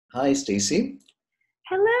Hi, Stacy.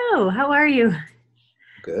 Hello, how are you?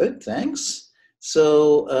 Good, thanks.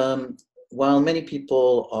 While many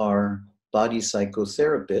people are body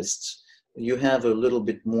psychotherapists, you have a little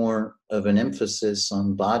bit more of an emphasis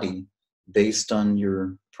on body based on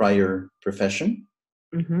your prior profession.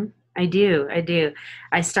 hmm I do.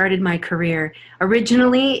 I started my career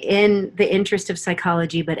originally in the interest of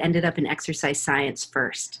psychology, but ended up in exercise science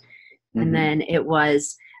first. And Hmm. then it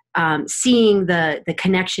was seeing the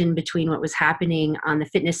connection between what was happening on the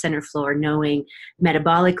fitness center floor, knowing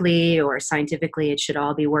metabolically or scientifically it should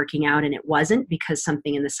all be working out, and it wasn't because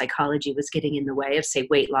something in the psychology was getting in the way of, say,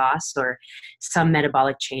 weight loss or some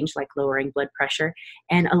metabolic change like lowering blood pressure.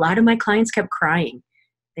 And a lot of my clients kept crying.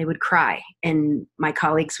 They would cry, and my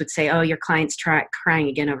colleagues would say, "Oh, your client's crying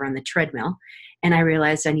again over on the treadmill." And I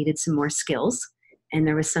realized I needed some more skills, and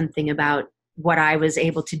there was something about what I was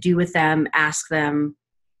able to do with them, ask them,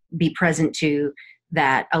 be present to,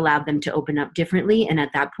 that allowed them to open up differently. And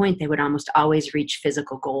at that point, they would almost always reach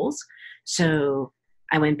physical goals. So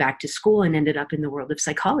I went back to school and ended up in the world of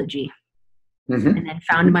psychology, and Hmm. then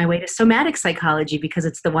found my way to somatic psychology because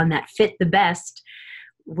it's the one that fit the best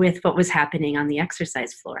with what was happening on the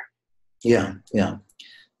exercise floor. Yeah, yeah,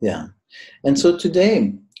 yeah. And so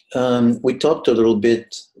today, we talked a little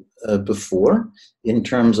bit before in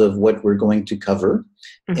terms of what we're going to cover.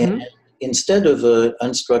 And hmm instead of an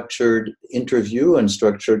unstructured interview and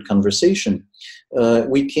structured conversation,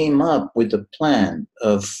 we came up with a plan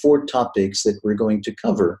of four topics that we're going to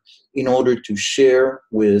cover in order to share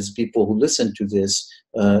with people who listen to this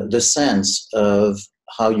the sense of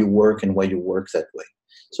how you work and why you work that way.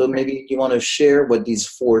 So Right. maybe you want to share what these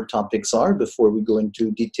four topics are before we go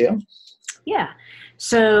into detail? Yeah.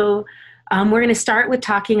 So we're going to start with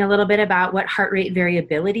talking a little bit about what heart rate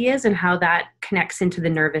variability is and how that connects into the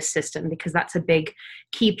nervous system, because that's a big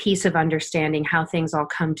key piece of understanding how things all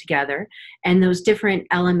come together and those different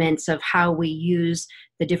elements of how we use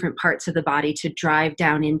the different parts of the body to drive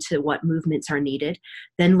down into what movements are needed.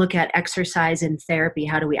 Then look at exercise and therapy.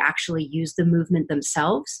 How do we actually use the movement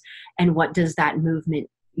themselves? And what does that movement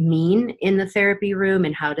mean in the therapy room,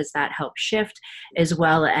 and how does that help shift, as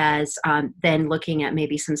well as then looking at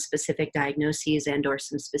maybe some specific diagnoses and or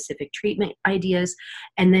some specific treatment ideas,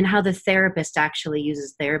 and then how the therapist actually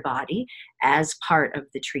uses their body as part of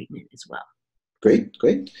the treatment as well. Great,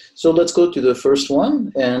 great. So let's go to the first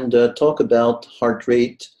one and talk about heart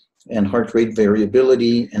rate and heart rate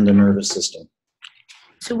variability and the nervous system.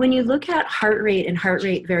 So when you look at heart rate and heart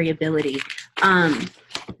rate variability, um,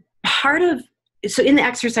 part of so in the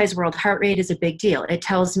exercise world, heart rate is a big deal. It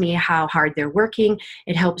tells me how hard they're working.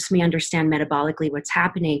 It helps me understand metabolically what's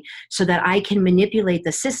happening so that I can manipulate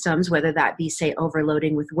the systems, whether that be, say,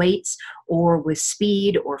 overloading with weights or with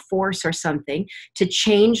speed or force or something, to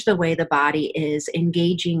change the way the body is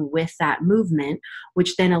engaging with that movement,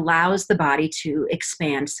 which then allows the body to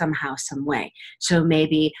expand somehow, some way. So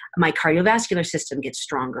maybe my cardiovascular system gets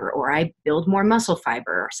stronger, or I build more muscle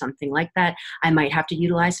fiber or something like that. I might have to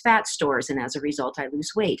utilize fat stores, and as a result, I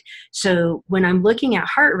lose weight. So when I'm looking at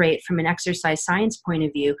heart rate from an exercise science point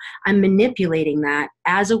of view, I'm manipulating that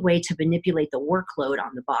as a way to manipulate the workload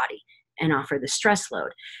on the body and offer the stress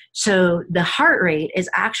load. So the heart rate is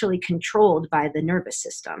actually controlled by the nervous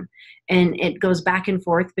system. And it goes back and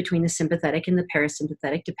forth between the sympathetic and the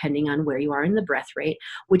parasympathetic, depending on where you are in the breath rate,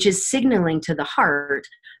 which is signaling to the heart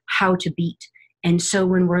how to beat. And so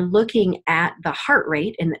when we're looking at the heart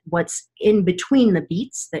rate and what's in between the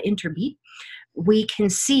beats, the interbeat, we can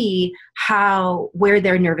see where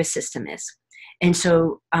their nervous system is. And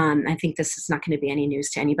so I think this is not going to be any news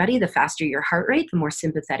to anybody. The faster your heart rate, the more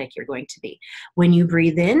sympathetic you're going to be. When you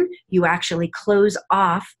breathe in, you actually close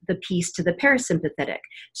off the piece to the parasympathetic.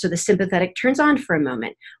 So the sympathetic turns on for a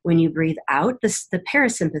moment. When you breathe out, the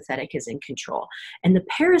parasympathetic is in control. And the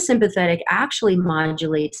parasympathetic actually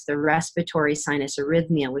modulates the respiratory sinus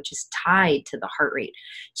arrhythmia, which is tied to the heart rate.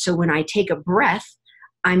 So when I take a breath,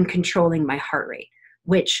 I'm controlling my heart rate,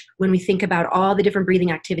 which when we think about all the different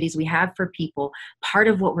breathing activities we have for people, part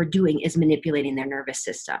of what we're doing is manipulating their nervous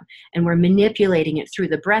system. And we're manipulating it through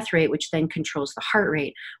the breath rate, which then controls the heart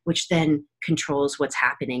rate, which then controls what's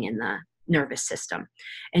happening in the nervous system.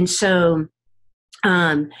 And so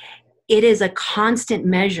it is a constant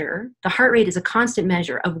measure. The heart rate is a constant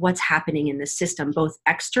measure of what's happening in the system, both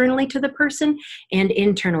externally to the person and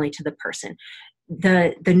internally to the person.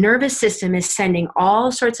 the nervous system is sending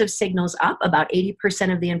all sorts of signals up. About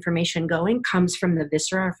 80% of the information going comes from the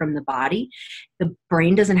viscera, or from the body. The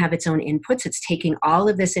brain doesn't have its own inputs. It's taking all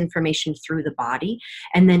of this information through the body,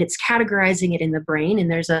 and then it's categorizing it in the brain.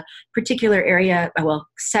 And there's a particular area, well,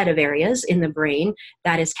 set of areas in the brain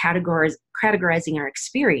that is categorizing our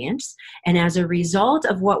experience. And as a result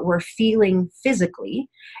of what we're feeling physically,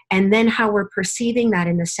 and then how we're perceiving that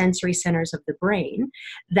in the sensory centers of the brain,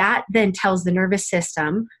 that then tells the nervous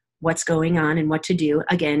system what's going on and what to do,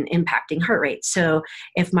 again, impacting heart rate. So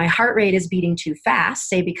if my heart rate is beating too fast,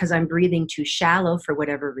 say because I'm breathing too shallow for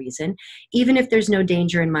whatever reason, even if there's no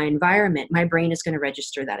danger in my environment, my brain is going to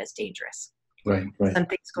register that as dangerous. Right. I'm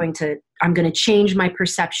going to change my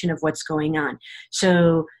perception of what's going on.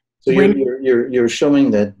 So you're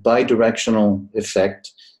showing that bidirectional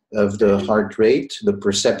effect of the heart rate, the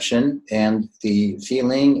perception, and the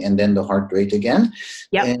feeling, and then the heart rate again.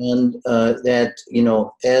 Yep. And that,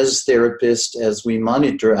 as therapists, as we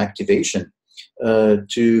monitor activation,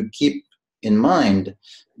 to keep in mind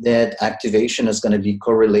that activation is going to be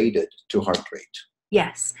correlated to heart rate.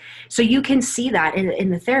 Yes. So you can see that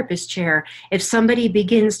in the therapist chair. If somebody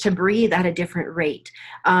begins to breathe at a different rate,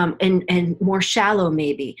 and more shallow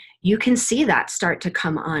maybe, you can see that start to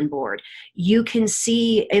come on board. You can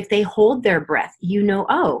see if they hold their breath,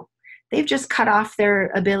 oh, they've just cut off their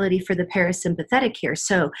ability for the parasympathetic here.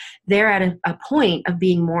 So they're at a point of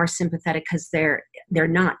being more sympathetic because they're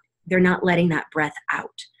not letting that breath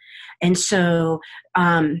out. And so,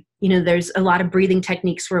 there's a lot of breathing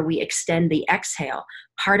techniques where we extend the exhale.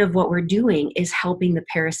 Part of what we're doing is helping the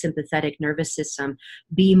parasympathetic nervous system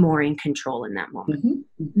be more in control in that moment.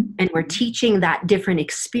 Mm-hmm. Mm-hmm. And we're teaching that different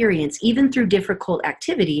experience, even through difficult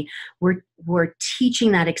activity, we're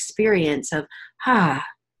teaching that experience of,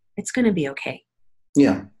 it's going to be okay.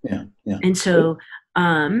 Yeah. And so,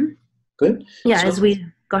 good. Yeah,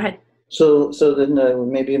 go ahead. So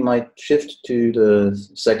then maybe you might shift to the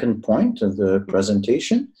second point of the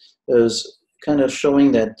presentation, is kind of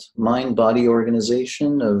showing that mind-body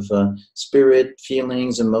organization of spirit,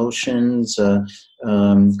 feelings, emotions,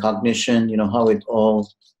 cognition, how it all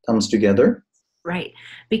comes together. Right.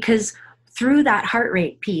 Because through that heart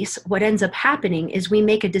rate piece, what ends up happening is we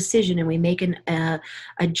make a decision and we make a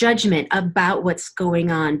judgment about what's going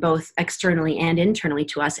on, both externally and internally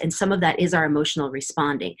to us. And some of that is our emotional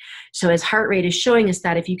responding. So as heart rate is showing us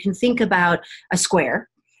that, if you can think about a square,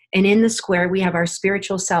 and in the square, we have our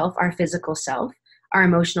spiritual self, our physical self, our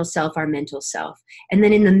emotional self, our mental self. And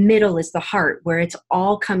then in the middle is the heart, where it's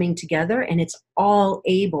all coming together and it's all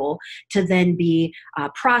able to then be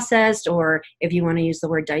processed, or if you want to use the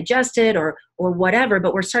word digested, or whatever,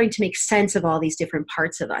 but we're starting to make sense of all these different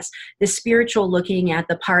parts of us. The spiritual looking at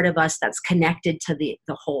the part of us that's connected to the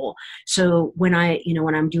whole. So when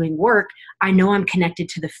I'm doing work, I know I'm connected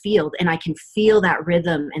to the field, and I can feel that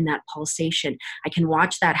rhythm and that pulsation. I can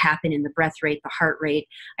watch that happen in the breath rate, the heart rate.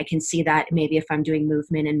 I can see that maybe if I'm doing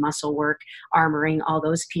movement and muscle work, armoring, all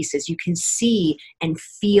those pieces, you can see and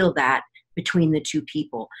feel that between the two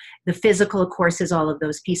people. The physical, of course, is all of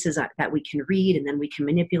those pieces that we can read and then we can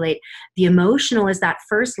manipulate. The emotional is that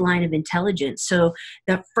first line of intelligence. So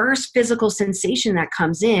the first physical sensation that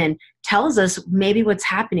comes in tells us maybe what's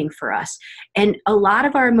happening for us. And a lot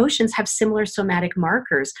of our emotions have similar somatic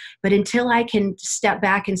markers, but until I can step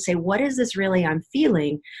back and say, what is this really I'm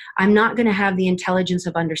feeling? I'm not going to have the intelligence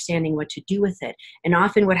of understanding what to do with it. And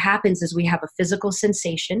often what happens is we have a physical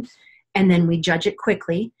sensation, and then we judge it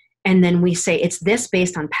quickly. And then we say it's this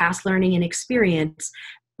based on past learning and experience,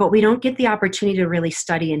 but we don't get the opportunity to really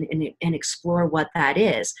study and explore what that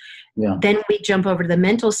is. Yeah. Then we jump over to the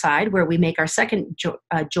mental side, where we make our second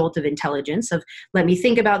jolt of intelligence of, let me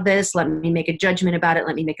think about this, let me make a judgment about it,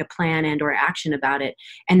 let me make a plan and or action about it.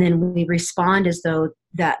 And then we respond as though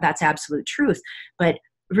that's absolute truth. But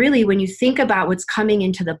really, when you think about what's coming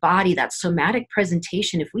into the body, that somatic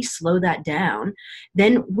presentation, if we slow that down,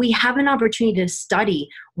 then we have an opportunity to study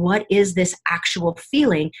what is this actual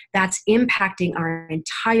feeling that's impacting our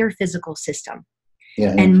entire physical system.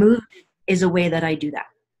 Yeah, and movement is a way that I do that.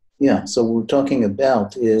 Yeah, so what we're talking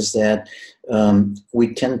about is that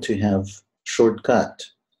we tend to have shortcut.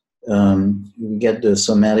 We get the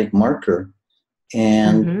somatic marker,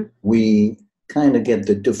 and we kind of get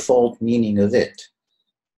the default meaning of it.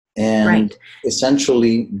 And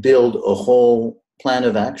essentially build a whole plan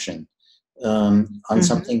of action on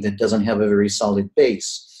something that doesn't have a very solid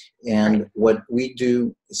base. And what we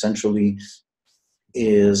do essentially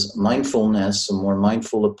is mindfulness, and more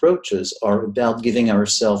mindful approaches are about giving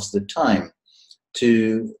ourselves the time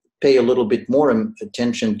to pay a little bit more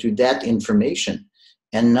attention to that information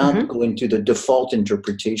and not go into the default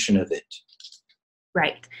interpretation of it.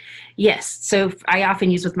 Right. Yes. So I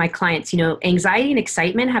often use with my clients, anxiety and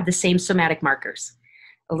excitement have the same somatic markers.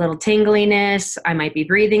 A little tingliness. I might be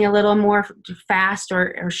breathing a little more fast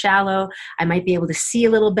or shallow. I might be able to see a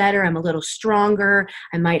little better. I'm a little stronger.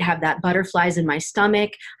 I might have that butterflies in my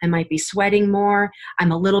stomach. I might be sweating more.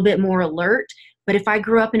 I'm a little bit more alert. But if I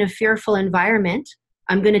grew up in a fearful environment,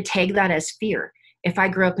 I'm going to tag that as fear. If I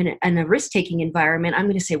grew up in a risk-taking environment, I'm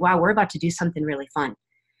going to say, wow, we're about to do something really fun.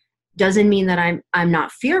 Doesn't mean that I'm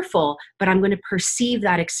not fearful, but I'm going to perceive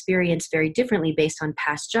that experience very differently based on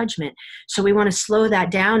past judgment. So we want to slow that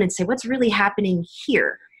down and say, what's really happening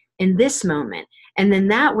here in this moment? And then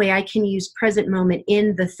that way I can use present moment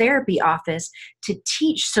in the therapy office to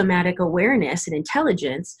teach somatic awareness and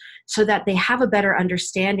intelligence so that they have a better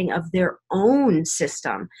understanding of their own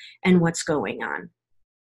system and what's going on.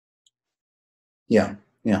 Yeah.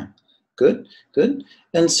 Good.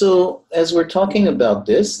 And so as we're talking about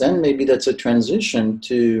this, then maybe that's a transition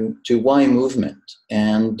to why movement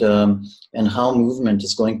and how movement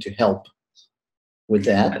is going to help with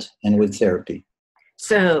that and with therapy.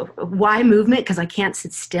 So why movement? Because I can't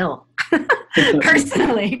sit still.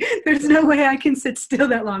 Personally, there's no way I can sit still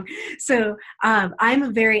that long. So I'm a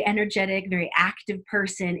very energetic, very active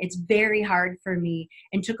person. It's very hard for me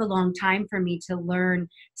and took a long time for me to learn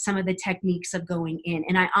some of the techniques of going in.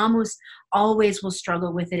 And I almost always will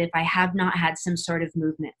struggle with it if I have not had some sort of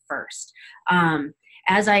movement first.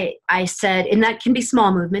 As I said, and that can be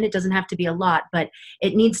small movement, it doesn't have to be a lot, but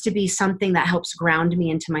it needs to be something that helps ground me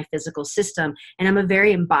into my physical system. And I'm a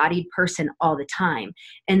very embodied person all the time.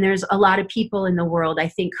 And there's a lot of people in the world, I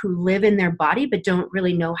think, who live in their body, but don't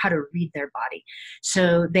really know how to read their body.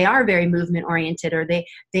 So they are very movement oriented, or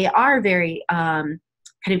they are very kind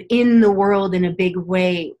of in the world in a big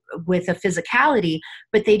way with a physicality,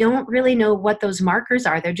 but they don't really know what those markers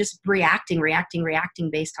are. They're just reacting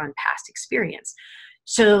based on past experience.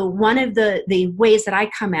 So one of the ways that I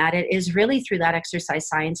come at it is really through that exercise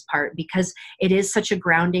science part, because it is such a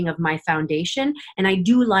grounding of my foundation. And I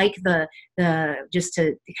do like the just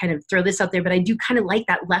to kind of throw this out there, but I do kind of like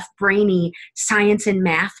that left brainy science and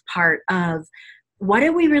math part of what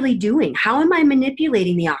are we really doing? How am I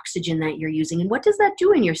manipulating the oxygen that you're using? And what does that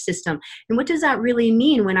do in your system? And what does that really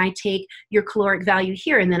mean when I take your caloric value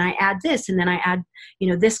here and then I add this and then I add,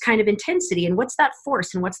 this kind of intensity? And what's that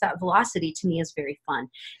force and what's that velocity? To me is very fun.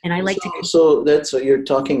 And I like to. So that's what you're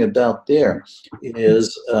talking about there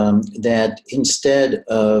is that instead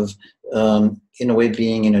of, in a way,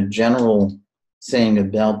 being in a general thing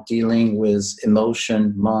about dealing with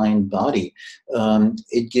emotion, mind, body.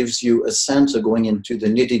 It gives you a sense of going into the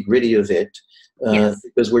nitty-gritty of it, yes.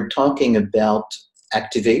 Because we're talking about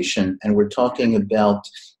activation and we're talking about,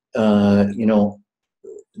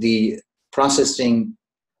 the processing,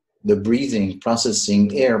 the breathing,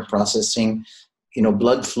 processing air, processing,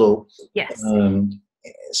 blood flow. Yes.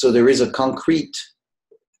 So there is a concrete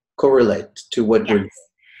correlate to what yes. we're doing.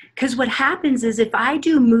 Because what happens is if I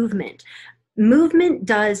do movement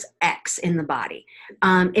does X in the body.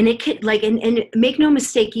 And it can and make no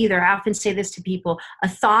mistake either. I often say this to people, a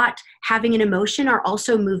thought, having an emotion are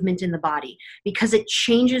also movement in the body because it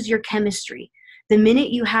changes your chemistry. The minute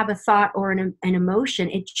you have a thought or an emotion,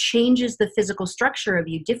 it changes the physical structure of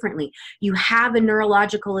you differently. You have a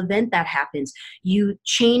neurological event that happens. You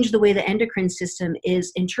change the way the endocrine system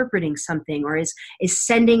is interpreting something or is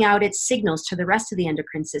sending out its signals to the rest of the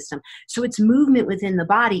endocrine system. So it's movement within the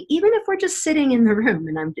body, even if we're just sitting in the room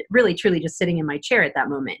and I'm really, truly just sitting in my chair at that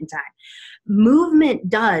moment in time. Movement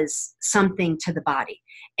does something to the body.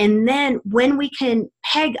 And then when we can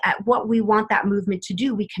peg at what we want that movement to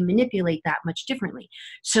do, we can manipulate that much differently.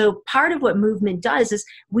 So part of what movement does is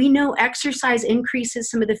we know exercise increases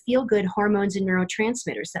some of the feel-good hormones and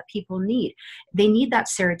neurotransmitters that people need. They need that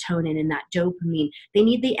serotonin and that dopamine. They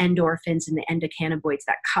need the endorphins and the endocannabinoids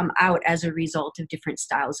that come out as a result of different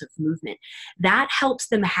styles of movement. That helps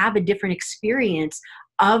them have a different experience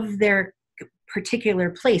of their particular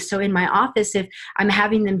place. So in my office, if I'm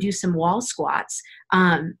having them do some wall squats,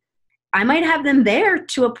 I might have them there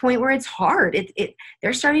to a point where it's hard.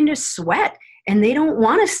 They're starting to sweat and they don't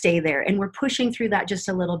want to stay there. And we're pushing through that just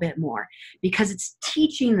a little bit more because it's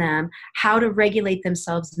teaching them how to regulate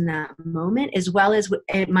themselves in that moment, as well as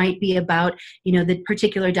it might be about, the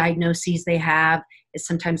particular diagnoses they have. Is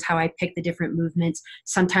sometimes how I pick the different movements.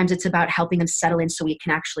 Sometimes it's about helping them settle in so we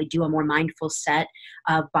can actually do a more mindful set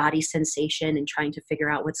of body sensation and trying to figure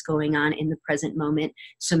out what's going on in the present moment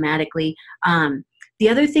somatically. The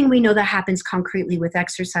other thing we know that happens concretely with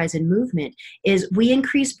exercise and movement is we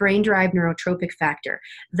increase brain-derived neurotrophic factor.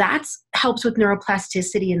 That helps with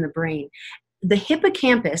neuroplasticity in the brain. the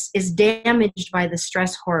hippocampus is damaged by the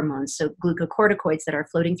stress hormones, so glucocorticoids that are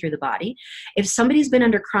floating through the body. If somebody's been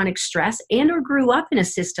under chronic stress and or grew up in a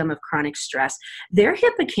system of chronic stress, their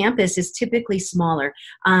hippocampus is typically smaller.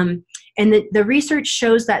 And the research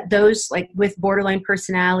shows that those like with borderline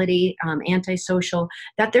personality, antisocial,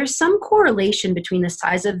 that there's some correlation between the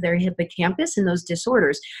size of their hippocampus and those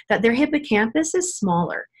disorders, that their hippocampus is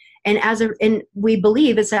smaller. And we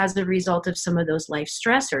believe it's as a result of some of those life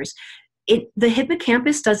stressors. The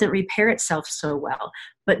hippocampus doesn't repair itself so well,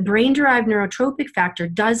 but brain-derived neurotrophic factor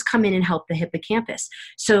does come in and help the hippocampus.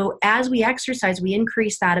 So as we exercise, we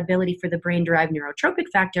increase that ability for the brain-derived neurotrophic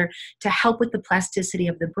factor to help with the plasticity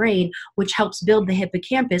of the brain, which helps build the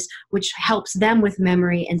hippocampus, which helps them with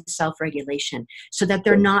memory and self-regulation so that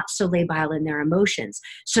they're not so labile in their emotions.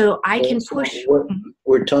 So I can push. What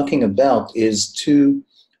we're talking about is two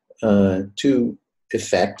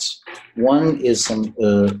effects. One is some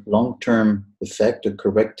long-term effect, a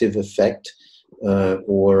corrective effect,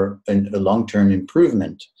 or a long-term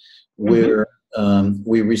improvement, where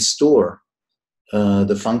we restore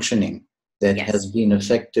the functioning that has been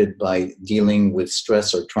affected by dealing with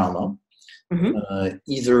stress or trauma,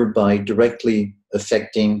 either by directly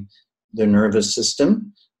affecting the nervous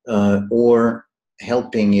system or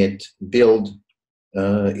helping it build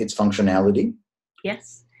its functionality.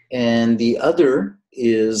 Yes. And the other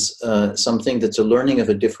is something that's a learning of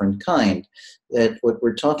a different kind. That what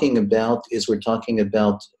we're talking about is what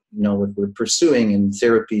we're pursuing in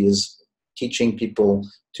therapy is teaching people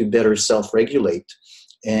to better self-regulate.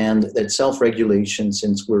 And that self-regulation,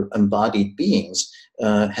 since we're embodied beings,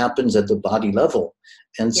 happens at the body level.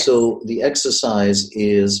 And so the exercise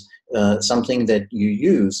is something that you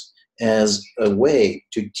use as a way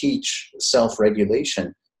to teach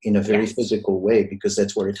self-regulation in a very physical way, because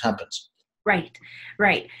that's where it happens.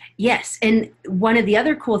 Right. Yes. And one of the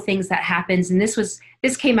other cool things that happens, and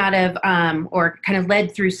this came out of, or kind of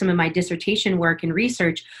led through some of my dissertation work and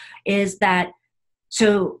research, is that,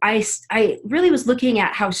 so I really was looking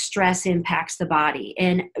at how stress impacts the body.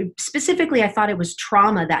 And specifically, I thought it was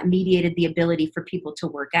trauma that mediated the ability for people to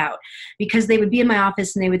work out, because they would be in my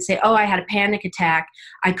office and they would say, oh, I had a panic attack.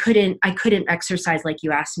 I couldn't exercise like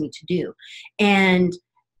you asked me to do. And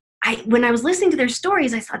when I was listening to their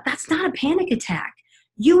stories, I thought, that's not a panic attack.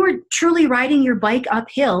 You were truly riding your bike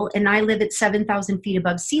uphill, and I live at 7,000 feet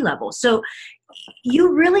above sea level. So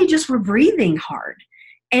you really just were breathing hard,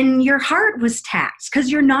 and your heart was taxed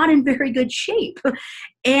because you're not in very good shape.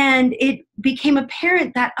 And it became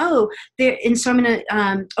apparent that, and so I'm going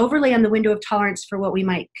to overlay on the window of tolerance for what we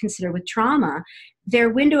might consider with trauma.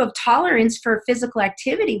 Their window of tolerance for physical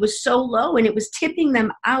activity was so low, and it was tipping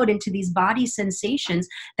them out into these body sensations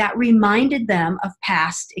that reminded them of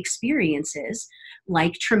past experiences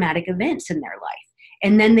like traumatic events in their life.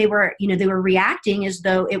 And then they were reacting as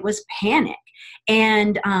though it was panic.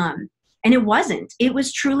 And it wasn't. It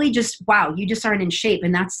was truly just, wow, you just aren't in shape.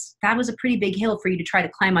 And that was a pretty big hill for you to try to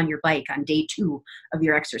climb on your bike on day 2 of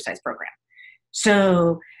your exercise program.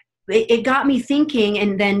 So it got me thinking,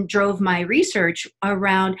 and then drove my research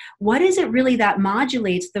around what is it really that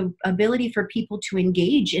modulates the ability for people to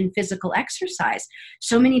engage in physical exercise.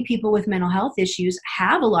 So many people with mental health issues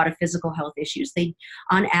have a lot of physical health issues. They,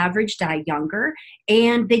 on average, die younger,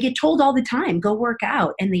 and they get told all the time, go work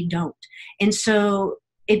out, and they don't. And so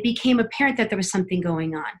it became apparent that there was something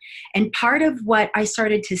going on. And part of what I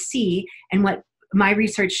started to see, and what my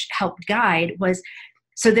research helped guide, was,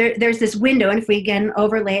 so there's this window, and if we again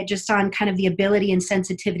overlay it just on kind of the ability and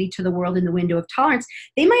sensitivity to the world in the window of tolerance,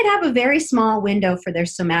 they might have a very small window for their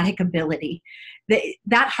somatic ability.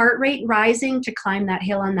 That heart rate rising to climb that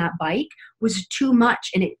hill on that bike was too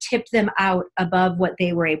much, and it tipped them out above what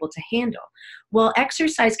they were able to handle. Well,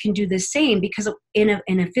 exercise can do the same, because in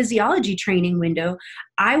a physiology training window,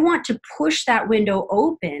 I want to push that window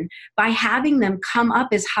open by having them come up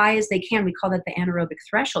as high as they can. We call that the anaerobic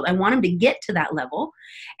threshold. I want them to get to that level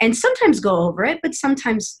and sometimes go over it, but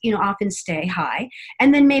sometimes, often stay high,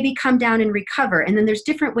 and then maybe come down and recover. And then there's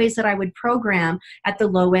different ways that I would program at the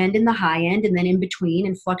low end and the high end, and then in between,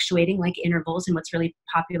 and fluctuating like intervals and what's really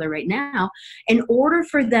popular right now, in order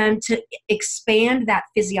for them to expand that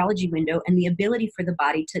physiology window and the ability for the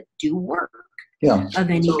body to do work of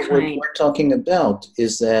any kind. What we're talking about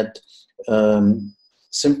is that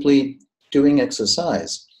simply doing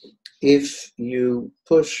exercise, if you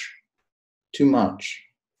push too much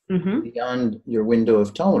beyond your window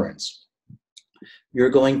of tolerance, you're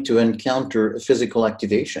going to encounter a physical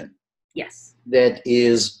activation that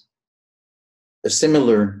is a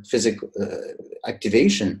similar physical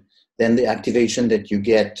activation than the activation that you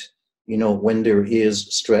get when there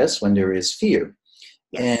is stress, when there is fear.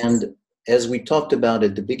 And as we talked about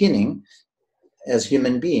at the beginning, as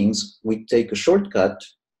human beings, we take a shortcut.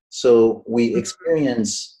 So we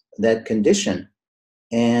experience that condition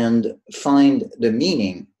and find the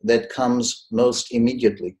meaning that comes most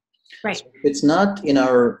immediately. Right. So it's not in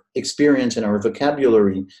our experience, in our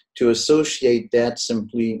vocabulary, to associate that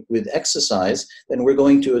simply with exercise, then we're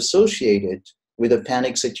going to associate it with a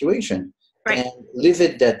panic situation. Right. And live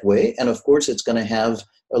it that way. And of course, it's going to have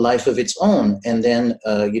a life of its own. And then,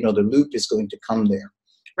 the loop is going to come there.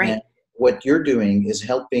 Right. And what you're doing is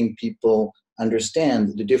helping people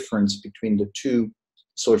understand the difference between the two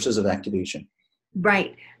sources of activation.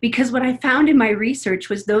 Right. Because what I found in my research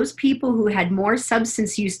was those people who had more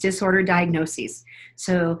substance use disorder diagnoses.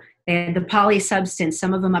 So they had the polysubstance,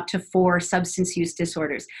 some of them up to 4 substance use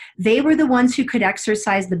disorders. They were the ones who could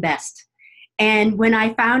exercise the best. And when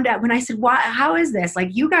I found out, when I said, how is this? Like,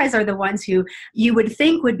 you guys are the ones who you would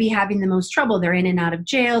think would be having the most trouble. They're in and out of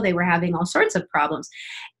jail. They were having all sorts of problems.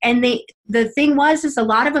 And the thing is a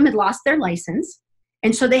lot of them had lost their license.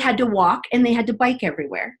 And so they had to walk and they had to bike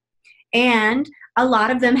everywhere. And a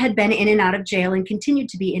lot of them had been in and out of jail and continued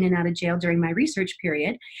to be in and out of jail during my research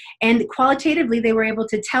period. And qualitatively, they were able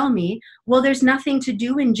to tell me, well, there's nothing to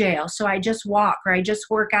do in jail. So I just walk, or I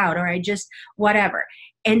just work out, or I just whatever.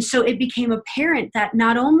 And so it became apparent that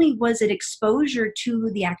not only was it exposure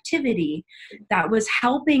to the activity that was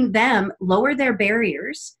helping them lower their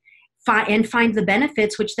barriers and find the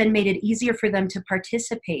benefits, which then made it easier for them to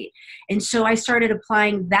participate. And so I started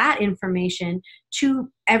applying that information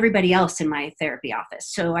to everybody else in my therapy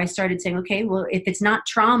office. So I started saying, okay, well, if it's not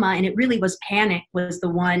trauma, and it really was panic was the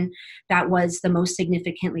one that was the most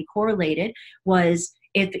significantly correlated, was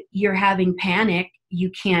if you're having panic,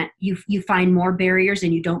 you find more barriers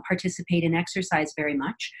and you don't participate in exercise very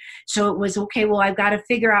much. So it was, okay, well, I've got to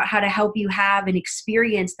figure out how to help you have an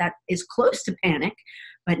experience that is close to panic,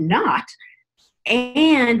 but not.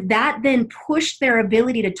 And that then pushed their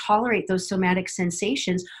ability to tolerate those somatic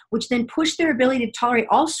sensations, which then pushed their ability to tolerate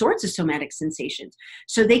all sorts of somatic sensations.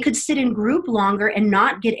 So they could sit in group longer and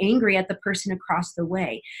not get angry at the person across the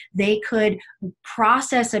way. They could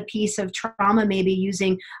process a piece of trauma, maybe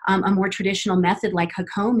using a more traditional method like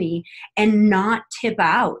Hakomi, and not tip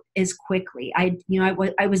out as quickly.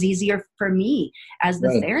 It was easier for me as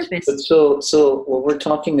the therapist. But so what we're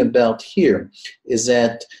talking about here is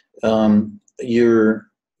that you're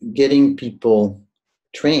getting people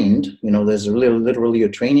trained, there's literally a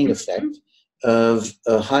training effect of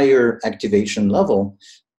a higher activation level.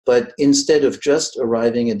 But instead of just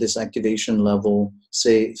arriving at this activation level,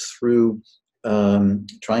 say through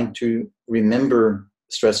trying to remember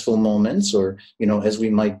stressful moments, or, as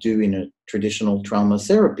we might do in a traditional trauma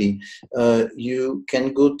therapy, you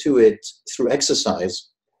can go to it through exercise.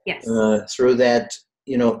 Yes. Through that,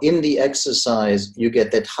 in the exercise, you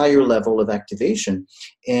get that higher level of activation,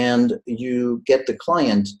 and you get the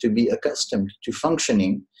client to be accustomed to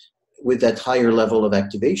functioning with that higher level of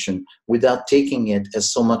activation without taking it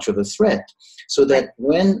as so much of a threat, so that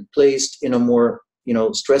when placed in a more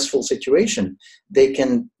stressful situation, they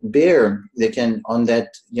can on that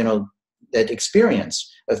that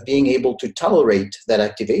experience of being able to tolerate that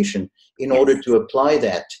activation in order to apply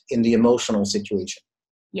that in the emotional situation.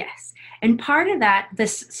 Yes. And part of that,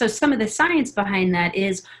 so some of the science behind that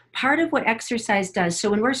is part of what exercise does.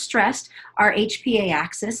 So when we're stressed, our HPA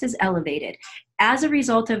axis is elevated. As a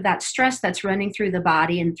result of that stress that's running through the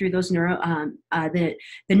body and through those the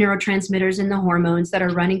neurotransmitters and the hormones that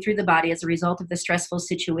are running through the body as a result of the stressful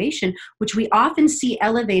situation, which we often see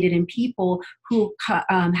elevated in people who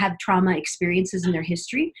have trauma experiences in their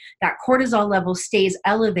history, that cortisol level stays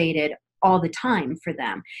elevated all the time for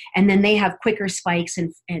them. And then they have quicker spikes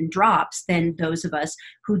and drops than those of us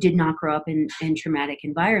who did not grow up in traumatic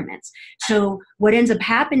environments. So what ends up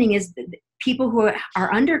happening is people who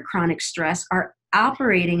are under chronic stress are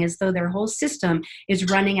operating as though their whole system is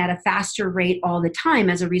running at a faster rate all the time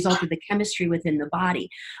as a result of the chemistry within the body.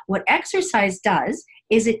 What exercise does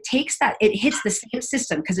is it hits the same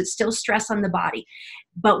system because it's still stress on the body.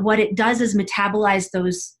 But what it does is metabolize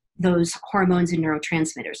those hormones and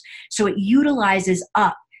neurotransmitters. So it utilizes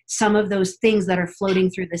up some of those things that are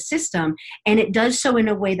floating through the system, and it does so in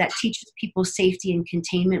a way that teaches people safety and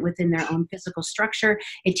containment within their own physical structure.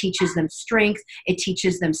 It teaches them strength. It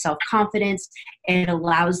teaches them self-confidence. It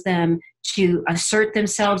allows them to assert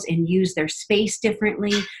themselves and use their space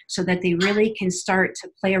differently so that they really can start to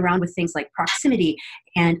play around with things like proximity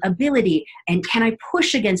and ability. And can I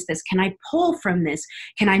push against this? Can I pull from this?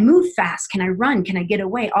 Can I move fast? Can I run? Can I get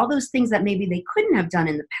away? All those things that maybe they couldn't have done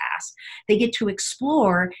in the past, they get to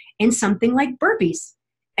explore in something like burpees.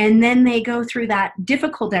 And then they go through that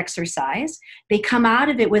difficult exercise. They come out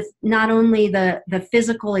of it with not only the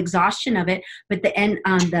physical exhaustion of it, but the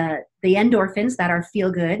endorphins that are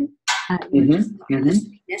feel good.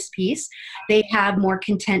 This piece. They have more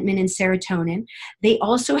contentment and serotonin. They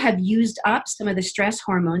also have used up some of the stress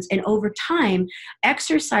hormones. And over time,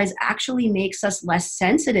 exercise actually makes us less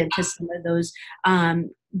sensitive to some of those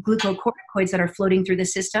glucocorticoids that are floating through the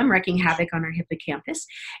system, wreaking havoc on our hippocampus.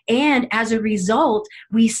 And as a result,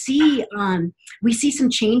 we see some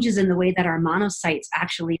changes in the way that our monocytes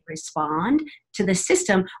actually respond to the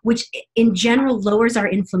system, which in general lowers our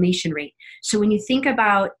inflammation rate. So when you think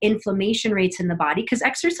about inflammation rates in the body, because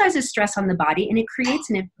exercise is stress on the body and it creates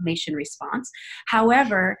an inflammation response.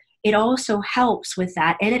 However, it also helps with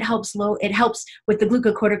that, and it helps with the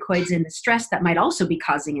glucocorticoids and the stress that might also be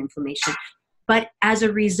causing inflammation. But as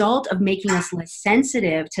a result of making us less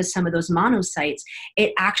sensitive to some of those monocytes,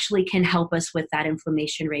 it actually can help us with that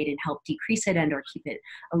inflammation rate and help decrease it and or keep it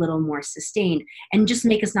a little more sustained and just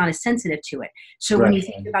make us not as sensitive to it. So when you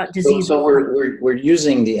think about disease... So we're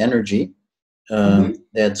using the energy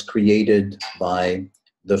that's created by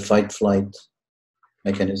the fight-flight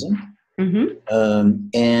mechanism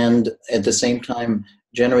and at the same time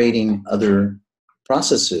generating other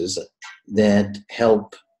processes that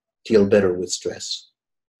help deal better with stress.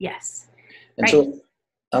 Yes. And so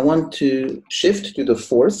I want to shift to the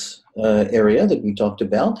fourth area that we talked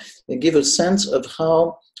about and give a sense of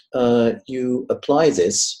how you apply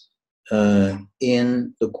this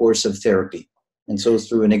in the course of therapy. And so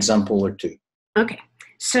through an example or two. Okay.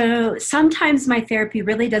 So sometimes my therapy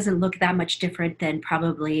really doesn't look that much different than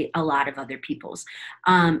probably a lot of other people's.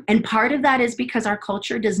 And part of that is because our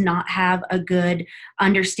culture does not have a good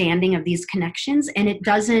understanding of these connections. And it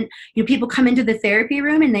doesn't, people come into the therapy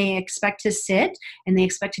room and they expect to sit and they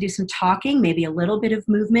expect to do some talking, maybe a little bit of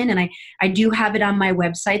movement. And I do have it on my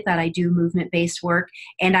website that I do movement-based work.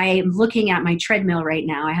 And I am looking at my treadmill right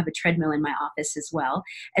now. I have a treadmill in my office as well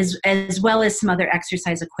as some other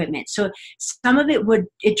exercise equipment. So some of it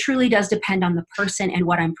truly does depend on the person and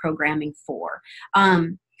what I'm programming for.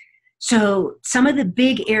 So some of the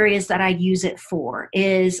big areas that I use it for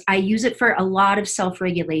is I use it for a lot of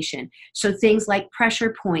self-regulation. So things like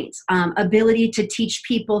pressure points, ability to teach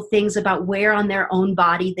people things about where on their own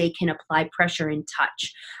body they can apply pressure and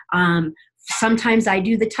touch. Sometimes I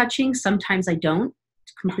do the touching, sometimes I don't.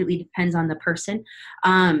 It completely depends on the person.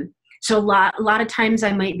 So a lot of times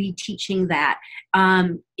I might be teaching that.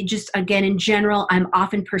 Just again, in general, I'm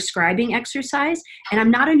often prescribing exercise, and I'm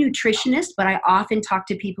not a nutritionist, but I often talk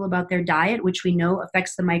to people about their diet, which we know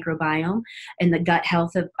affects the microbiome and the gut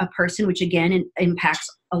health of a person, which again impacts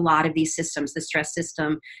a lot of these systems, the stress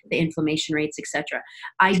system, the inflammation rates, etc.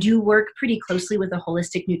 I do work pretty closely with a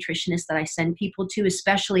holistic nutritionist that I send people to,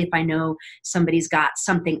 especially if I know somebody's got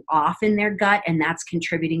something off in their gut and that's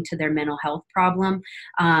contributing to their mental health problem.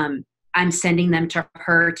 I'm sending them to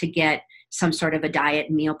her to get some sort of a diet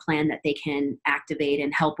and meal plan that they can activate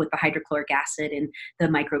and help with the hydrochloric acid and the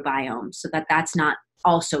microbiome so that that's not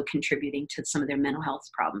also contributing to some of their mental health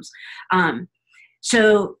problems.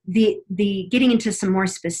 So the getting into some more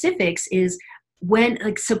specifics is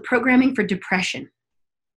so programming for depression.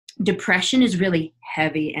 Depression is really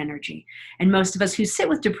heavy energy. And most of us who sit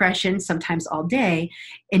with depression, sometimes all day,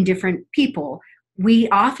 in different people, we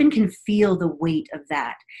often can feel the weight of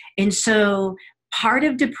that. And so part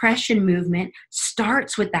of depression movement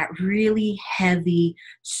starts with that really heavy,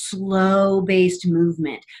 slow-based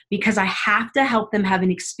movement because I have to help them have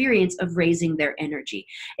an experience of raising their energy.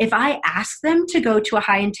 If I ask them to go to a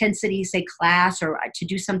high-intensity, say, class or to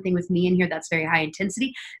do something with me in here that's very high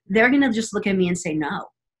intensity, they're going to just look at me and say no.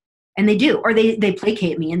 And they do. Or they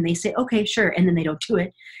placate me and they say, okay, sure, and then they don't do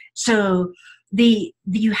it. So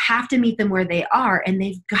you have to meet them where they are, and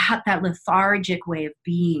they've got that lethargic way of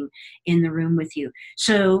being in the room with you.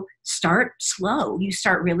 So start slow. You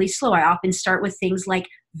start really slow. I often start with things like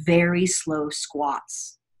very slow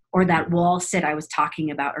squats or that wall sit I was talking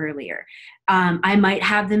about earlier. I might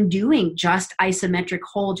have them doing just isometric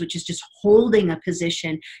holds, which is just holding a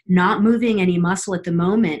position, not moving any muscle at the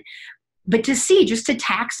moment, but just to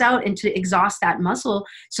tax out and to exhaust that muscle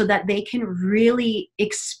so that they can really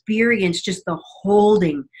experience just the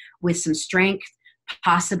holding with some strength,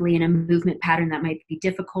 possibly in a movement pattern that might be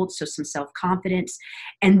difficult, so some self-confidence.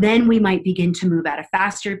 And then we might begin to move at a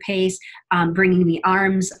faster pace, bringing the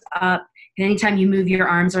arms up. And anytime you move your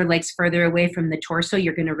arms or legs further away from the torso,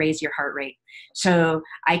 you're going to raise your heart rate. So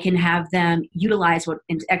I can have them utilize what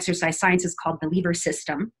in exercise science is called the lever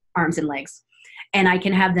system, arms and legs. And I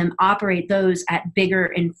can have them operate those at bigger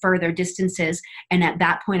and further distances. And at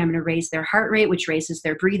that point, I'm going to raise their heart rate, which raises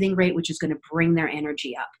their breathing rate, which is going to bring their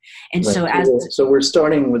energy up. And right. So we're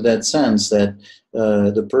starting with that sense that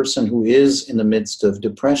the person who is in the midst of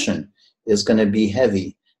depression is going to be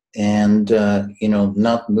heavy and,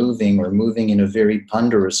 not moving or moving in a very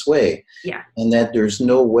ponderous way. Yeah. And that there's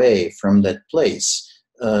no way from that place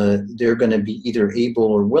they're going to be either able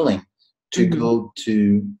or willing to go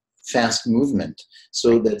to fast movement.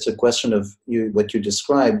 So that's a question of what you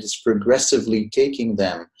described is progressively taking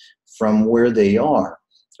them from where they are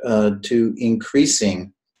to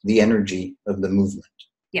increasing the energy of the movement.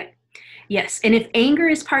 Yeah. Yes. And if anger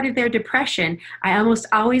is part of their depression, I almost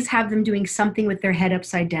always have them doing something with their head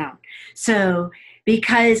upside down. So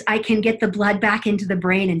because I can get the blood back into the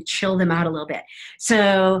brain and chill them out a little bit.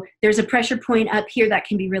 So there's a pressure point up here that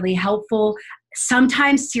can be really helpful.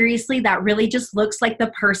 Sometimes, seriously, that really just looks like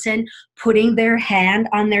the person putting their hand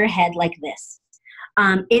on their head like this.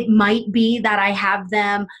 It might be that I have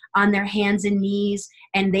them on their hands and knees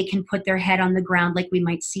and they can put their head on the ground like we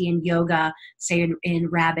might see in yoga, say in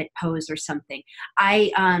rabbit pose or something.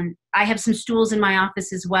 I have some stools in my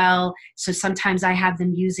office as well, so sometimes I have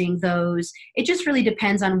them using those. It just really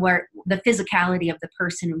depends on where the physicality of the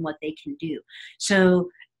person and what they can do. So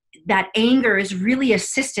that anger is really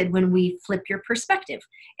assisted when we flip your perspective.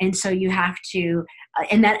 And so you have to,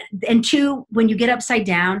 and two, when you get upside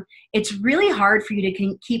down, it's really hard for you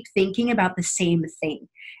to keep thinking about the same thing.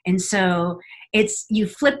 And so you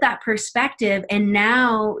flip that perspective and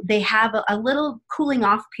now they have a little cooling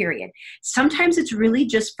off period. Sometimes it's really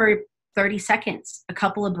just for 30 seconds, a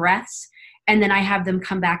couple of breaths, and then I have them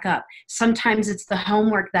come back up. Sometimes it's the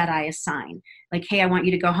homework that I assign. Like, hey, I want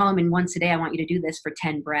you to go home and once a day I want you to do this for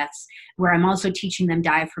 10 breaths, where I'm also teaching them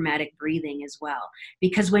diaphragmatic breathing as well.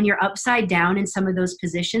 Because when you're upside down in some of those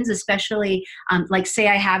positions, especially like say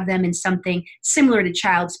I have them in something similar to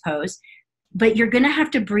child's pose, but you're going to have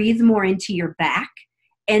to breathe more into your back.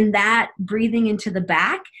 And that breathing into the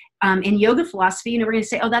back, in yoga philosophy, we're going to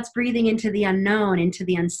say, oh, that's breathing into the unknown, into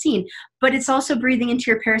the unseen, but it's also breathing into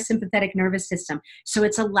your parasympathetic nervous system. So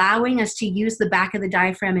it's allowing us to use the back of the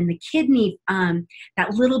diaphragm and the kidney,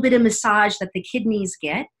 that little bit of massage that the kidneys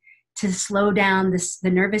get to slow down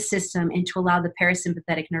the nervous system and to allow the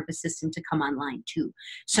parasympathetic nervous system to come online too.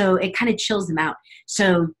 So it kind of chills them out.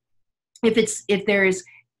 So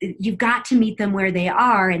you've got to meet them where they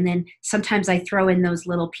are. And then sometimes I throw in those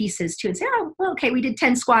little pieces too and say, oh, well, okay, we did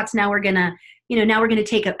 10 squats. Now we're going to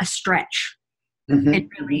take a stretch. Mm-hmm.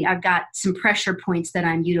 And really, I've got some pressure points that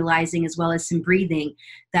I'm utilizing as well as some breathing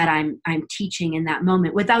that I'm teaching in that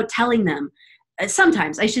moment without telling them.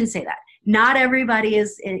 Sometimes, I shouldn't say that. Not everybody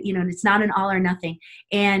is, it's not an all or nothing.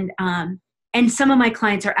 And some of my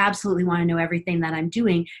clients absolutely want to know everything that I'm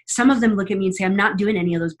doing. Some of them look at me and say, I'm not doing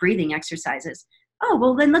any of those breathing exercises. Oh,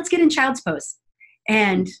 well, then let's get in child's pose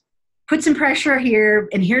and put some pressure here.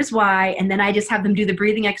 And here's why. And then I just have them do the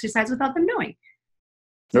breathing exercise without them knowing.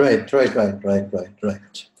 Right.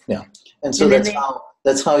 Yeah. And so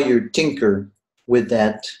that's how you tinker with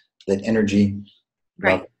that energy.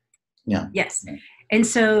 Right. Yeah. Yes. And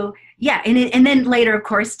so, yeah. And then later, of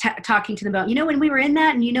course, talking to them about, when we were in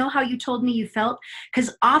that and how you told me you felt,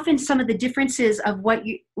 because often some of the differences of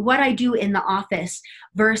what I do in the office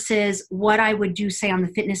versus what I would do, say, on the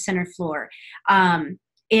fitness center floor,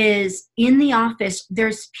 is in the office,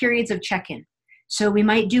 there's periods of check-in. So we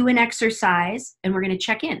might do an exercise and we're going to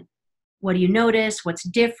check in. What do you notice? What's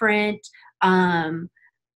different?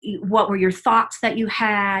 What were your thoughts that you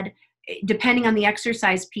had? Depending on the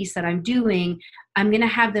exercise piece that I'm doing, I'm going to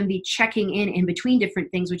have them be checking in between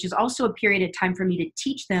different things, which is also a period of time for me to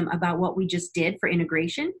teach them about what we just did for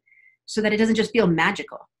integration so that it doesn't just feel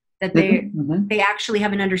magical, that they actually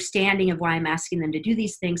have an understanding of why I'm asking them to do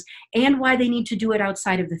these things and why they need to do it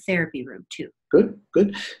outside of the therapy room too.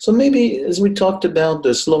 Good. So maybe as we talked about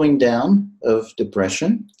the slowing down of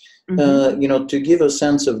depression, to give a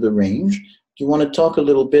sense of the range, do you want to talk a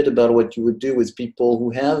little bit about what you would do with people who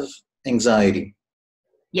have anxiety?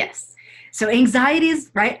 Yes. So anxiety is,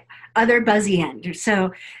 right, other buzzy end.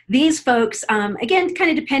 So these folks, again, kind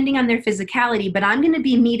of depending on their physicality, but I'm going to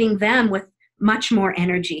be meeting them with much more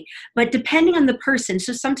energy. But depending on the person,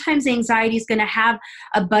 so sometimes anxiety is going to have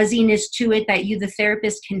a buzziness to it that you, the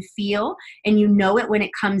therapist, can feel, and you know it when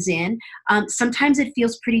it comes in. Sometimes it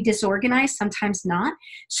feels pretty disorganized, sometimes not.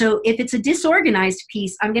 So if it's a disorganized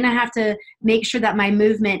piece, I'm going to have to make sure that my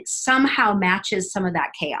movement somehow matches some of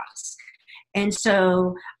that chaos. And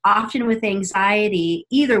so often with anxiety,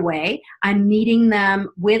 either way, I'm meeting them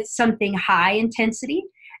with something high intensity,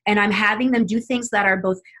 and I'm having them do things that are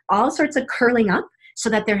both all sorts of curling up. so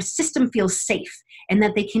that their system feels safe and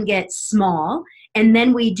that they can get small. And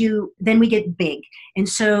then we get big. And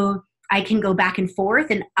so I can go back and forth.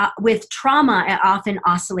 And with trauma, I often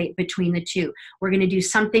oscillate between the two. We're going to do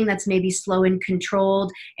something that's maybe slow and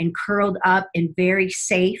controlled and curled up and very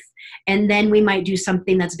safe. And then we might do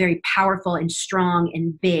something that's very powerful and strong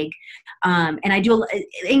and big. And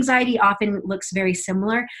anxiety often looks very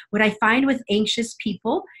similar. What I find with anxious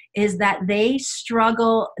people is that they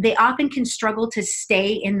often can struggle to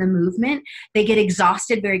stay in the movement. They get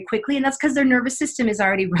exhausted very quickly, and that's because their nervous system is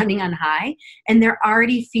already running on high, and they're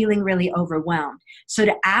already feeling really overwhelmed. So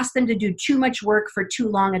to ask them to do too much work for too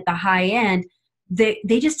long at the high end,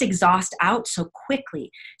 they just exhaust out so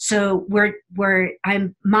quickly. So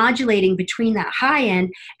I'm modulating between that high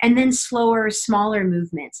end and then slower, smaller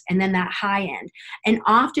movements, and then that high end. And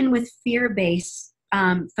often with fear-based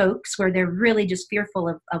folks where they're really just fearful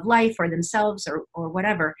of life or themselves or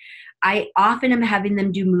whatever, I often am having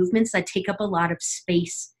them do movements that take up a lot of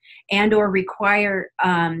space and or require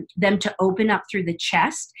them to open up through the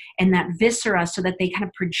chest and that viscera so that they kind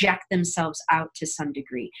of project themselves out to some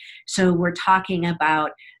degree. So we're talking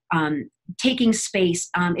about taking space.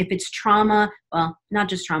 If it's trauma, well, not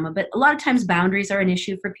just trauma, but a lot of times boundaries are an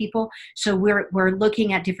issue for people. So we're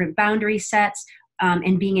looking at different boundary sets,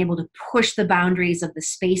 and being able to push the boundaries of the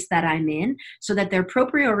space that I'm in so that their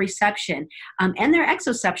proprioception and their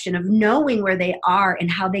exoception of knowing where they are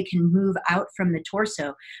and how they can move out from the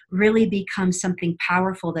torso really becomes something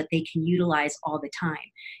powerful that they can utilize all the time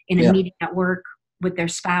in a meeting at work, with their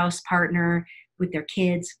spouse, partner, with their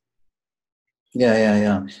kids.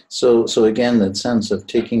 Yeah. So again, that sense of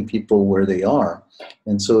taking people where they are.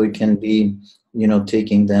 And so it can be,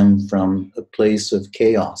 taking them from a place of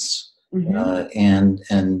chaos. Mm-hmm.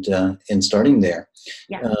 And starting there,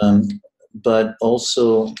 but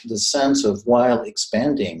also the sense of, while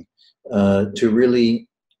expanding, to really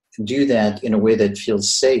do that in a way that feels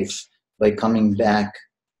safe by coming back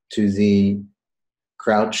to the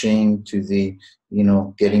crouching, to the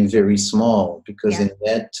getting very small, because in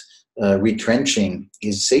that retrenching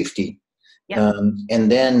is safety,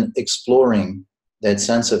 and then exploring that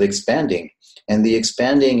sense of expanding. And the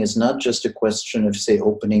expanding is not just a question of, say,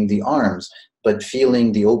 opening the arms, but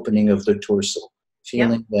feeling the opening of the torso,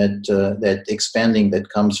 feeling that expanding that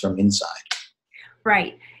comes from inside.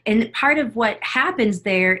 Right. And part of what happens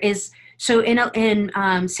there is, so in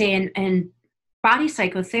body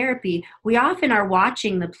psychotherapy, we often are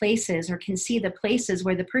watching the places or can see the places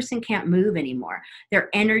where the person can't move anymore. Their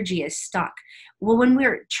energy is stuck. Well, when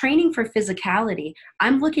we're training for physicality,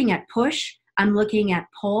 I'm looking at push, I'm looking at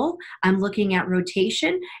pull, I'm looking at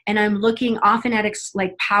rotation, and I'm looking often at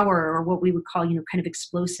like power, or what we would call, kind of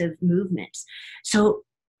explosive movements. So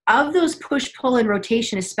of those push, pull, and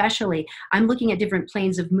rotation especially, I'm looking at different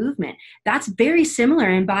planes of movement. That's very similar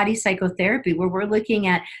in body psychotherapy, where we're looking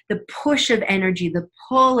at the push of energy, the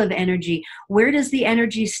pull of energy. Where does the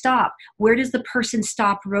energy stop? Where does the person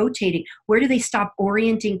stop rotating? Where do they stop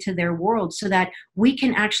orienting to their world, so that we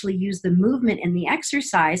can actually use the movement and the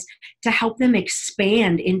exercise to help them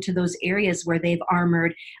expand into those areas where they've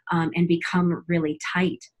armored and become really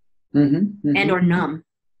tight and or numb.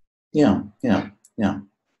 Yeah.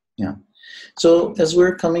 So as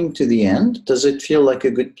we're coming to the end, does it feel like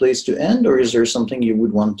a good place to end, or is there something you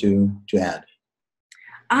would want to add?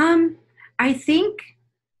 I think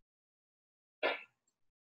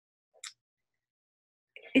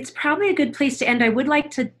it's probably a good place to end. I would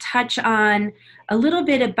like to touch on a little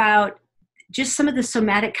bit about just some of the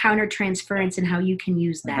somatic countertransference and how you can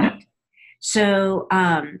use that. So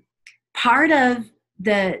part of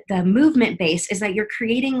the movement base is that you're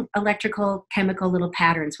creating electrical chemical little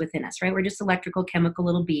patterns within us, right? We're just electrical chemical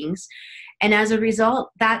little beings. And as a result,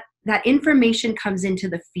 that information comes into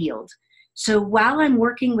the field. So while I'm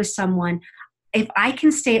working with someone, if I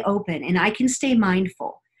can stay open and I can stay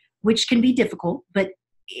mindful, which can be difficult, but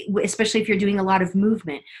especially if you're doing a lot of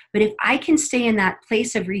movement, but if I can stay in that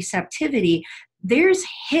place of receptivity, there's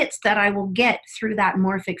hits that I will get through that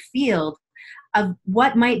morphic field of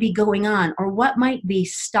what might be going on, or what might be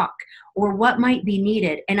stuck, or what might be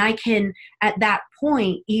needed. And I can, at that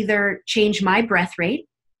point, either change my breath rate,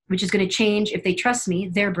 which is going to change, if they trust me,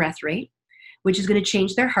 their breath rate, which is going to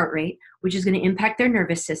change their heart rate, which is going to impact their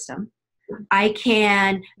nervous system. I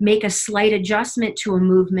can make a slight adjustment to a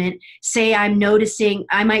movement. Say I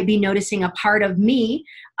might be noticing a part of me.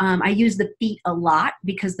 I use the feet a lot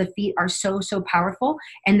because the feet are so powerful,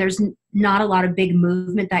 and there's not a lot of big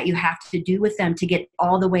movement that you have to do with them to get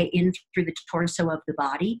all the way in through the torso of the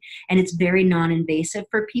body. And it's very non-invasive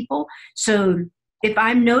for people. So if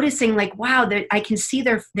I'm noticing like, wow, I can see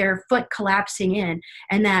their foot collapsing in,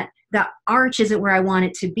 and that the arch isn't where I want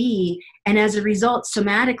it to be. And as a result,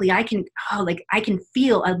 somatically, I can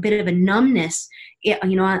feel a bit of a numbness,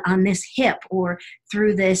 on this hip or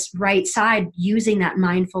through this right side using that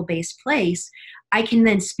mindful based place. I can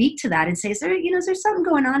then speak to that and say, is there something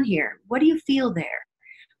going on here? What do you feel there?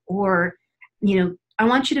 Or, I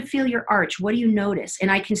want you to feel your arch. What do you notice?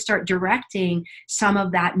 And I can start directing some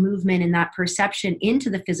of that movement and that perception into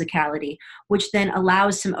the physicality, which then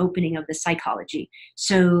allows some opening of the psychology.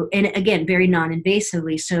 So, and again, very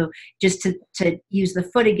non-invasively. So just to use the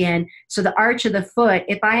foot again. So the arch of the foot,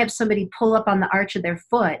 if I have somebody pull up on the arch of their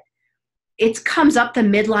foot, it comes up the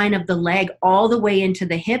midline of the leg all the way into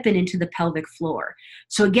the hip and into the pelvic floor.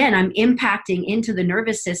 So again, I'm impacting into the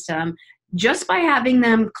nervous system just by having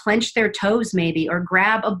them clench their toes maybe, or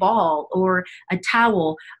grab a ball or a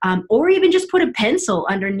towel, or even just put a pencil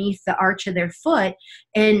underneath the arch of their foot.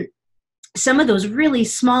 And some of those really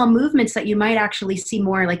small movements that you might actually see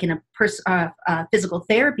more like in a physical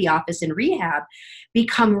therapy office in rehab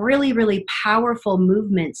become really, really powerful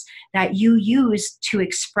movements that you use to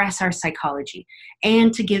express our psychology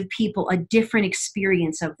and to give people a different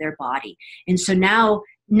experience of their body. And so now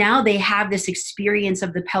they have this experience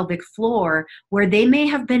of the pelvic floor where they may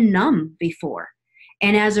have been numb before.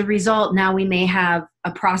 And as a result, now we may have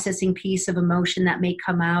a processing piece of emotion that may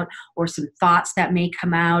come out, or some thoughts that may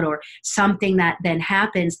come out, or something that then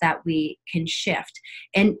happens that we can shift.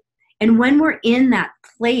 And when we're in that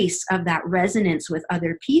place of that resonance with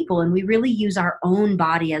other people, and we really use our own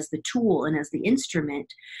body as the tool and as the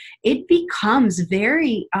instrument, it becomes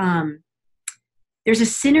very, there's a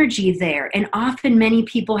synergy there. And often many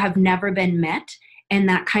people have never been met in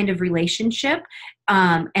that kind of relationship.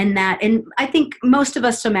 And I think most of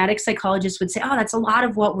us somatic psychologists would say, oh, that's a lot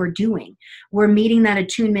of what we're doing. We're meeting that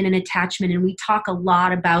attunement and attachment. And we talk a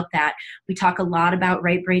lot about that. We talk a lot about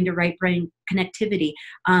right brain to right brain connectivity.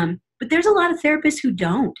 But there's a lot of therapists who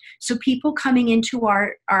don't. So people coming into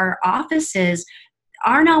our offices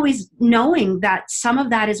aren't always knowing that some of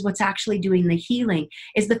that is what's actually doing the healing,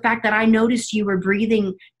 is the fact that I noticed you were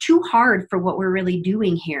breathing too hard for what we're really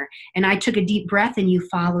doing here. And I took a deep breath and you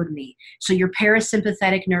followed me. So your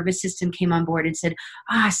parasympathetic nervous system came on board and said,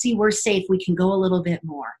 see, we're safe. We can go a little bit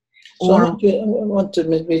more. So I want to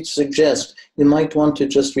maybe suggest you might want to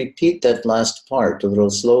just repeat that last part a little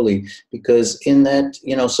slowly, because in that,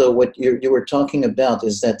 so what you were talking about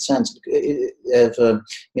is that sense of,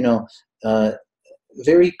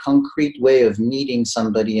 very concrete way of meeting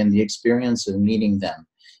somebody and the experience of meeting them.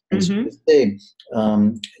 And so to say,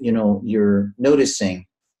 you're noticing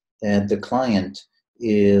that the client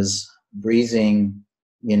is breathing,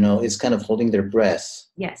 is kind of holding their breath.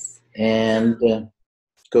 Yes. And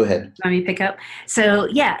go ahead. Let me pick up. So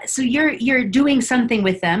so you're doing something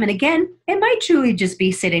with them. And again, it might truly just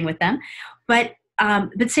be sitting with them, but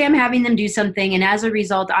say I'm having them do something, and as a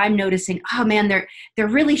result, I'm noticing, oh man, they're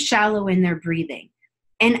really shallow in their breathing.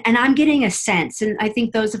 And I'm getting a sense, and I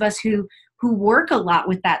think those of us who work a lot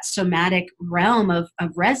with that somatic realm of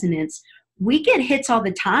resonance, we get hits all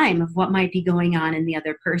the time of what might be going on in the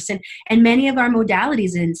other person. And many of our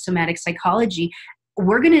modalities in somatic psychology,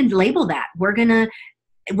 we're going to label that. We're going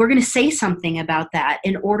to say something about that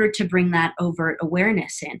in order to bring that overt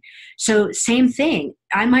awareness in. So same thing.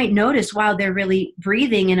 I might notice, wow, they're really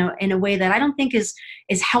breathing in a way that I don't think is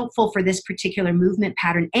helpful for this particular movement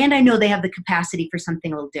pattern. And I know they have the capacity for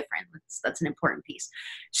something a little different. That's an important piece.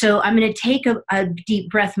 So I'm going to take a deep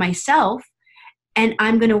breath myself, and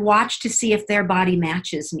I'm going to watch to see if their body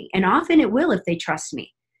matches me. And often it will if they trust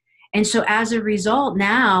me. And so as a result,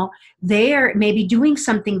 now they're maybe doing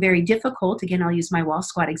something very difficult. Again, I'll use my wall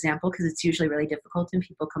squat example because it's usually really difficult and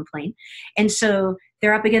people complain. And so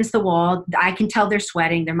they're up against the wall. I can tell they're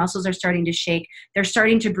sweating. Their muscles are starting to shake. They're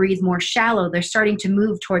starting to breathe more shallow. They're starting to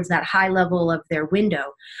move towards that high level of their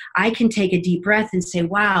window. I can take a deep breath and say,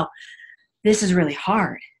 wow, this is really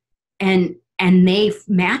hard. And they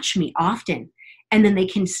match me often. And then they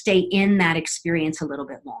can stay in that experience a little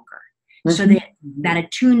bit longer. So that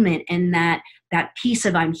attunement and that piece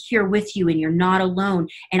of I'm here with you and you're not alone,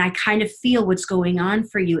 and I kind of feel what's going on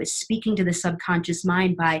for you, is speaking to the subconscious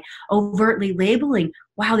mind by overtly labeling,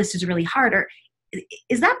 wow, this is really hard. Or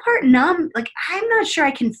is that part numb? Like, I'm not sure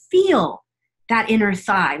I can feel that inner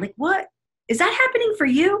thigh. Like, what is that happening for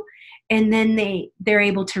you? And then they're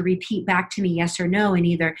able to repeat back to me yes or no, and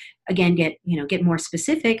either again get more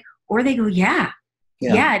specific, or they go, yeah,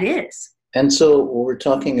 it is. And so what we're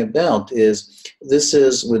talking about is, this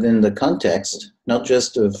is within the context, not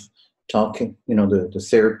just of talking, the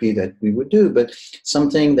therapy that we would do, but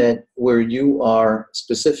something that where you are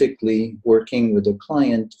specifically working with a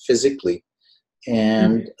client physically,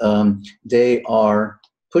 and they are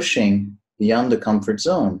pushing beyond the comfort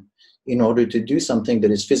zone in order to do something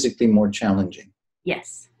that is physically more challenging.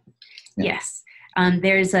 Yes. Yeah. Yes.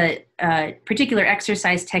 There's a particular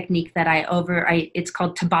exercise technique that it's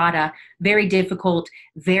called Tabata, very difficult,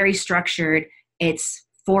 very structured. It's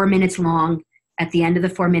 4 minutes long. At the end of the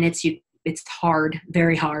 4 minutes, it's hard,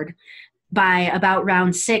 very hard. By about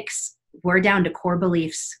round 6, we're down to core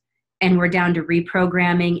beliefs, and we're down to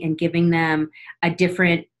reprogramming and giving them a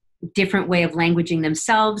different way of languaging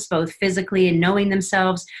themselves, both physically and knowing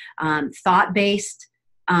themselves, thought-based,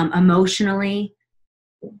 emotionally,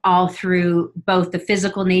 all through both the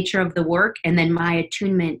physical nature of the work and then my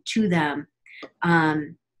attunement to them.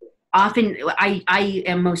 Often, I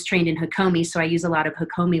am most trained in Hakomi, so I use a lot of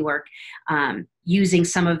Hakomi work, using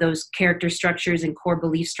some of those character structures and core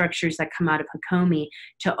belief structures that come out of Hakomi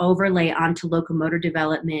to overlay onto locomotor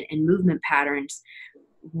development and movement patterns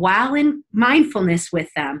while in mindfulness with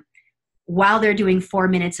them, while they're doing 4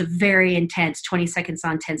 minutes of very intense 20 seconds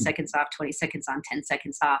on, 10 seconds off, 20 seconds on, 10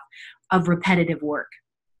 seconds off of repetitive work.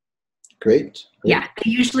 Great. Yeah,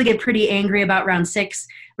 they usually get pretty angry about round 6.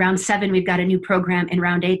 Round 7, we've got a new program. In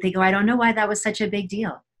round 8, they go, I don't know why that was such a big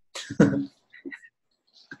deal.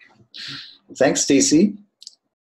 Thanks, Stacy.